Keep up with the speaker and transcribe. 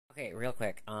Okay, real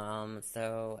quick.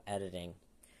 So editing.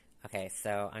 Okay,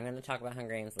 so I'm gonna talk about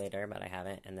Hunger Games later, but I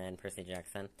haven't, and then Percy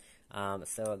Jackson.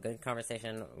 So a good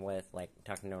conversation with like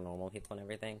talking to normal people and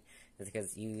everything is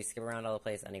because you skip around all the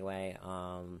place anyway.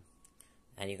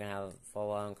 And you can have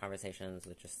full-on conversations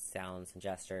with just sounds and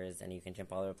gestures, and you can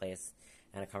jump all over the place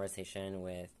in a conversation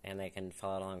with, and they can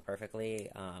follow along perfectly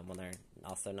when they're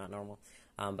also not normal.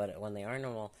 But when they are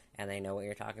normal and they know what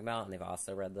you're talking about, and they've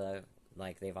also read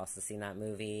they've also seen that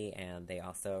movie and they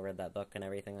also read that book and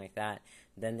everything like that,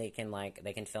 then they can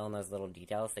fill in those little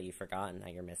details that you forgot and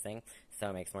that you're missing, so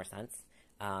it makes more sense.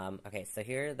 Okay, so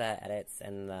here are the edits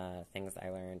and the things I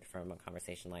learned from a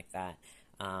conversation like that.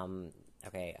 Um,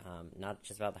 not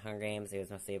just about the Hunger Games, it was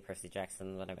mostly Percy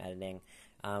Jackson that I'm editing.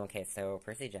 Okay, so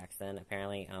Percy Jackson,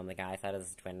 apparently, the guy thought it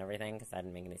was a twin and everything, because that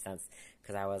didn't make any sense,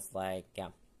 because I was like, yeah,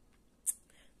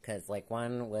 because, like,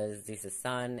 one was Zeus's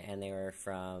son, and they were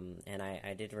from, and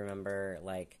I did remember,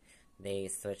 like, they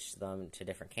switched them to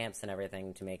different camps and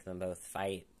everything to make them both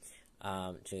fight,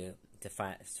 to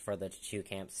fight, for the two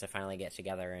camps to finally get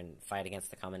together and fight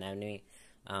against the common enemy,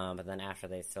 but then after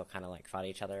they still kind of, like, fought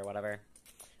each other or whatever.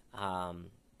 Um,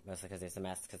 Mostly because there's a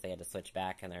mess because they had to switch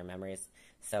back in their memories.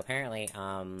 So apparently,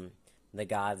 the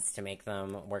gods, to make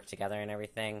them work together and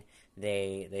everything,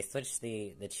 they switched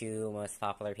the two most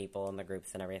popular people in the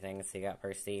groups and everything. So you got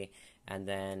Percy and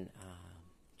then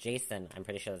Jason. I'm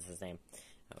pretty sure that's his name.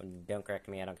 Don't correct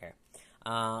me. I don't care.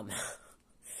 Um,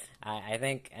 I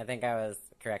think I was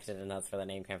corrected, and that's where the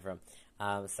name came from.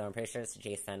 So I'm pretty sure it's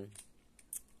Jason.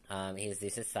 He's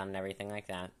Zeus's son and everything like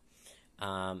that.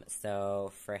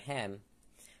 So for him,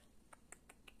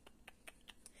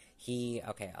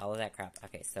 okay, all of that crap.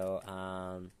 Okay, so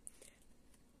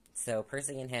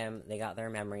Percy and him, they got their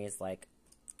memories, like,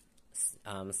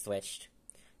 switched.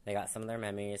 They got some of their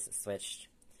memories switched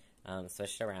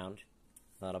around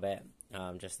a little bit,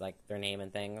 just like their name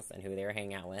and things and who they were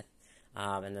hanging out with.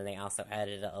 And then they also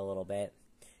added a little bit,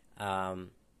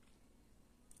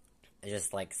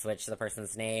 just like switch the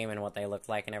person's name and what they looked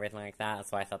like and everything like that.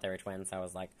 So I thought they were twins. I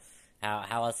was like,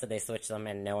 how else did they switch them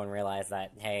and no one realized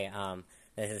that, hey,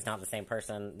 this is not the same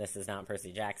person, this is not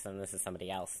Percy Jackson, this is somebody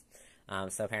else.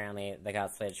 So apparently the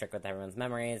gods played a trick with everyone's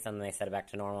memories, and they set it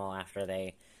back to normal after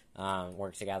they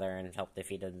worked together and helped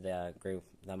defeated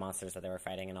the monsters that they were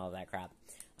fighting and all of that crap.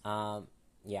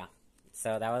 Yeah.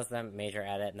 So that was the major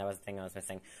edit, and that was the thing I was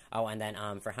missing. Oh, and then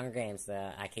for Hunger Games,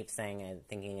 I keep saying and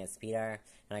thinking it's Peter,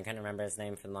 and I couldn't remember his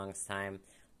name for the longest time.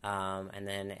 And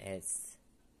then it's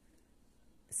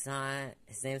not,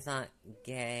 his name's not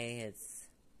Gay, it's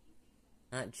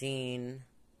not Jean,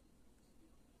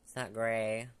 it's not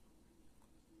Gray.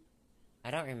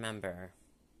 I don't remember.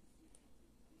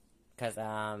 Because,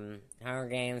 Hunger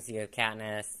Games, you have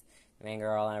Katniss, the main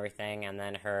girl and everything, and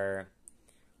then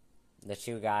the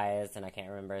two guys, and I can't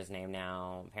remember his name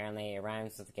now. Apparently it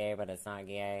rhymes with gay, but it's not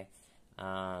gay.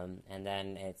 And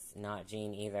then it's not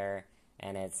Jean either,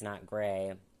 and it's not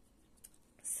Gray.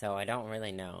 So I don't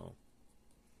really know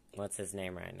what's his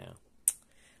name right now.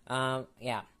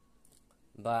 Yeah.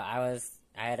 But I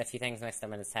had a few things mixed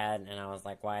up in his head, and I was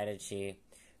like, why did she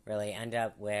really end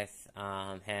up with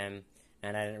him?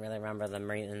 And I didn't really remember the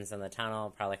mutants in the tunnel,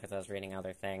 probably because I was reading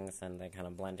other things, and they kind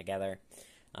of blend together.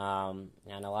 And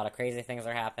a lot of crazy things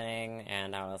are happening,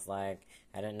 and I was like,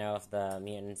 I didn't know if the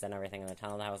mutants and everything in the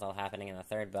tunnel that was all happening in the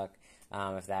third book,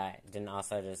 if that didn't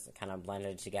also just kind of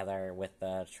blended together with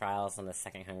the trials in the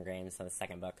second Hunger Games, so the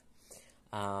second book.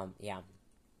 Yeah.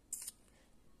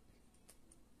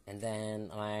 And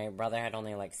then my brother had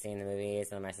only, like, seen the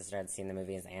movies, and my sister had seen the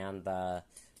movies and the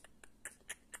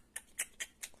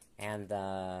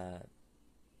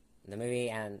movie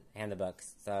and the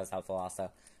books, so it was helpful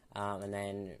also. And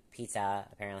then Pizza,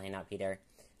 apparently not Peter,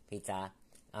 Pizza.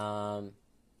 Yeah,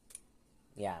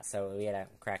 so we had to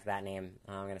correct that name.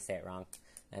 I'm gonna say it wrong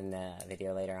in the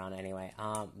video later on anyway.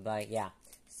 But yeah,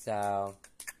 so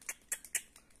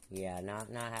yeah, not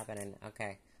happening.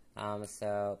 Okay.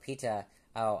 So Pizza.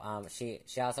 Oh, she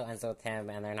also ends with him,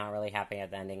 and they're not really happy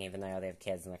at the ending, even though they have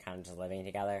kids and they're kind of just living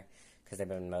together because they've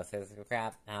been both through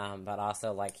crap. But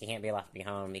also, like, he can't be left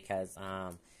behind because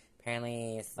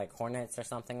apparently it's like hornets or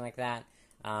something like that.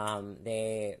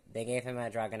 They gave him a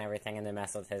drug and everything, and they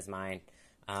messed with his mind.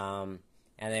 And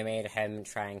they made him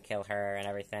try and kill her and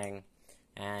everything.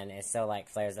 And it still, like,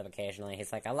 flares up occasionally.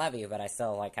 He's like, I love you, but I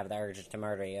still, like, have the urge to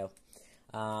murder you.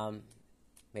 But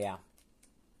yeah.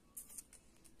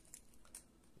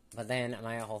 But then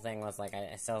my whole thing was, like,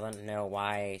 I still didn't know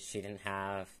why she didn't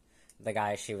have the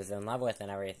guy she was in love with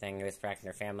and everything who was protecting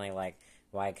her family. Like,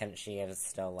 why couldn't she have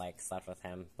still, like, slept with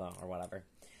him, or whatever.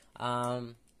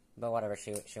 but whatever,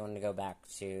 she wanted to go back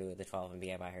to the 12 and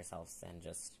be by herself and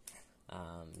just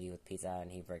be with Pizza, and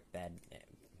he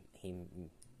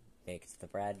baked the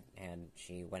bread, and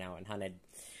she went out and hunted.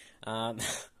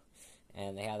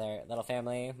 And they had their little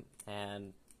family,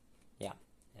 and yeah,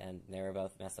 and they were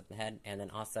both messed up in the head. And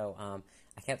then also,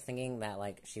 I kept thinking that,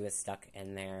 like, she was stuck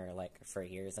in there, like, for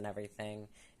years and everything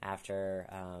after,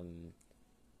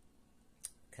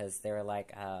 because they were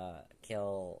like,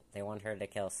 they wanted her to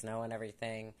kill Snow and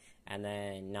everything, and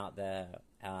then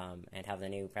and have the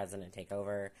new president take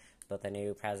over. But the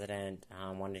new president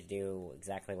wanted to do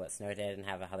exactly what Snow did and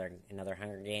have another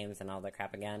Hunger Games and all that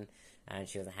crap again. And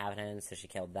she wasn't having it, so she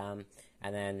killed them.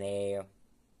 And then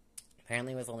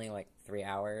apparently it was only like 3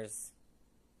 hours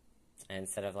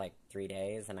instead of like 3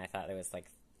 days. And I thought it was like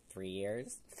 3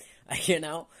 years,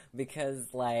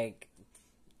 because like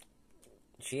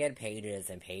she had pages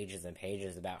and pages and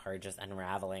pages about her just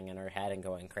unraveling in her head and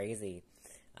going crazy.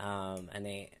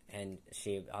 And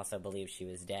she also believed she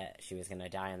was dead. She was gonna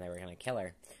die, and they were gonna kill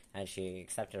her. And she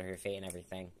accepted her fate and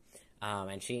everything.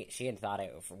 And she had thought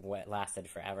it lasted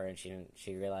forever, and she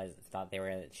thought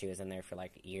she was in there for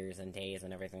like years and days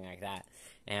and everything like that.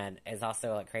 And it's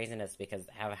also like craziness because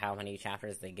of how many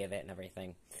chapters they give it and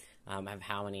everything. Of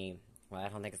how many. Well, I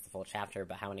don't think it's the full chapter,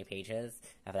 but how many pages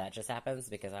of that just happens,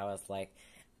 because I was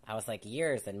like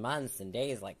years and months and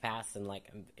days like passed and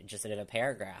like just did a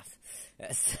paragraph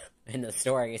in the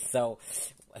story. So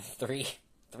 3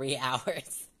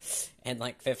 hours and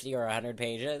like 50 or 100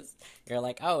 pages. You're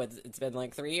like, oh, it's been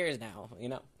like 3 years now,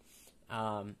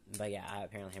 But yeah,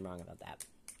 apparently I'm wrong about that.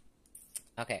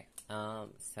 Okay,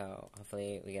 so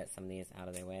hopefully we get some of these out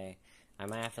of the way. I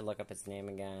might have to look up his name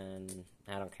again.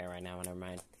 I don't care right now. Never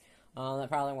mind. That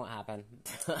probably won't happen.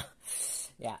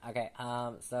 Yeah. Okay.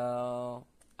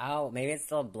 Maybe it's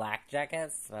still black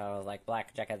jackets. So, like,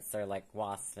 black jackets are, like,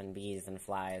 wasps and bees and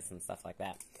flies and stuff like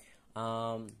that.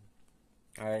 Or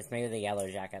it's maybe the yellow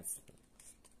jackets.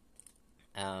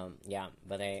 Yeah,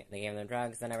 but they gave them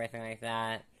drugs and everything like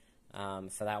that.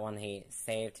 So that one, he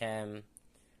saved him.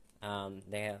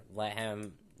 They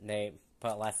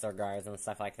put lesser guards and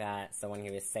stuff like that. So when he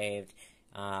was saved,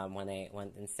 when they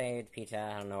went and saved Peter,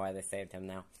 I don't know why they saved him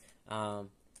now.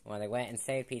 When they went and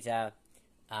saved Peter,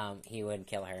 he would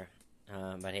kill her.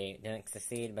 But he didn't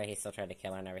succeed, but he still tried to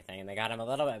kill her and everything. And they got him a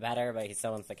little bit better, but he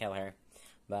still wants to kill her.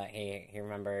 But he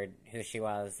remembered who she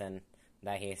was and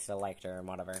that he still liked her and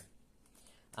whatever.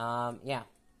 Yeah.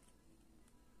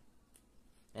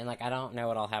 And, like, I don't know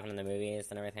what all happened in the movies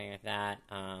and everything like that.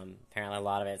 Apparently a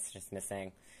lot of it's just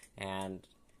missing. And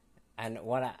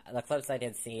the clips I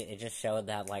did see, it just showed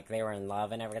that, like, they were in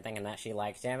love and everything and that she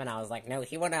liked him. And I was like, no,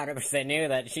 he 100% knew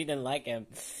that she didn't like him.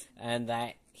 And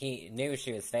that he knew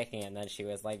she was faking it. And then she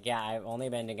was like, yeah, I've only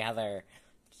been together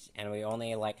and we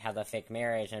only, like, had the fake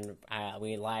marriage. And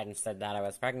we lied and said that I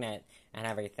was pregnant and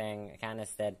everything.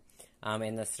 Candace did.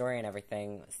 In the story and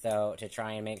everything, so to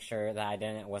try and make sure that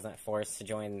I wasn't forced to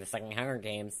join the second Hunger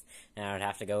Games, and I would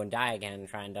have to go and die again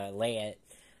trying to lay it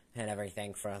and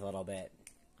everything for a little bit,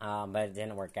 but it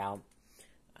didn't work out,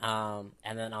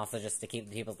 and then also just to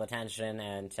keep people's attention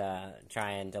and to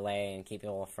try and delay and keep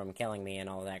people from killing me and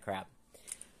all that crap.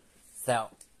 So,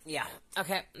 yeah,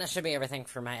 okay, that should be everything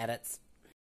for my edits.